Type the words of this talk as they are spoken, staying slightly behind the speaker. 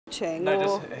No, or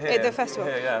just here, at the festival?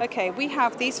 here, yeah. Okay, we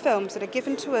have these films that are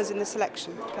given to us in the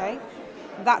selection, okay?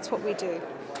 That's what we do.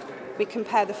 We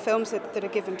compare the films that are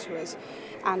given to us,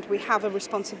 and we have a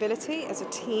responsibility as a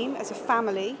team, as a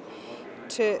family,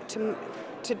 to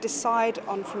decide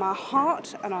on from our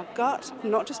heart and our gut,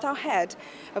 not just our head,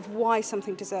 of why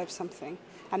something deserves something.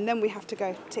 And then we have to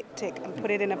go tick, tick, and put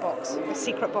it in a box, a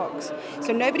secret box.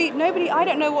 So nobody, I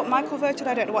don't know what Michael voted,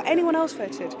 I don't know what anyone else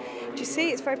voted. Do you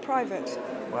see? It's very private.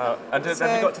 Wow. And have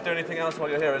you got to do anything else while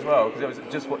you're here as well? Because it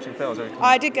was just watching films.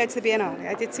 I did go to the Biennale.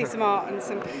 I did see some art and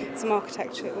some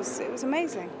architecture. It was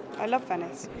amazing. I love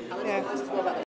Venice. Yeah.